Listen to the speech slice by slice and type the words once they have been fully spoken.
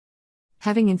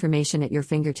Having information at your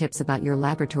fingertips about your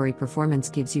laboratory performance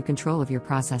gives you control of your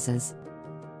processes.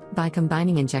 By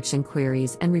combining injection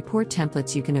queries and report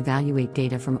templates, you can evaluate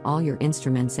data from all your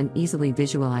instruments and easily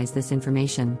visualize this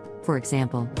information. For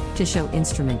example, to show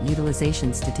instrument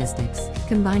utilization statistics,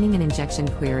 combining an injection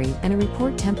query and a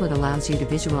report template allows you to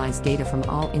visualize data from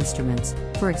all instruments,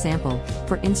 for example,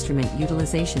 for instrument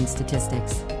utilization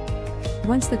statistics.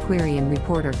 Once the query and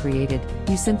report are created,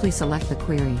 you simply select the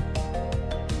query,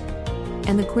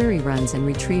 and the query runs and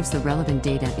retrieves the relevant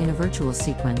data in a virtual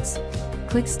sequence.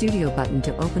 Click Studio button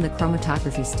to open the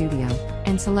Chromatography Studio,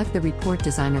 and select the Report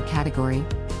Designer category.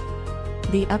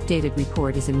 The updated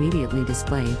report is immediately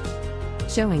displayed,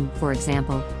 showing, for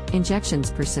example,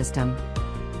 injections per system,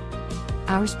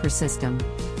 hours per system,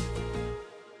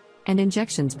 and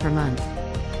injections per month.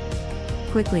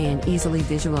 Quickly and easily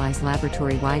visualize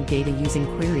laboratory-wide data using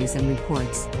queries and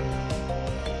reports.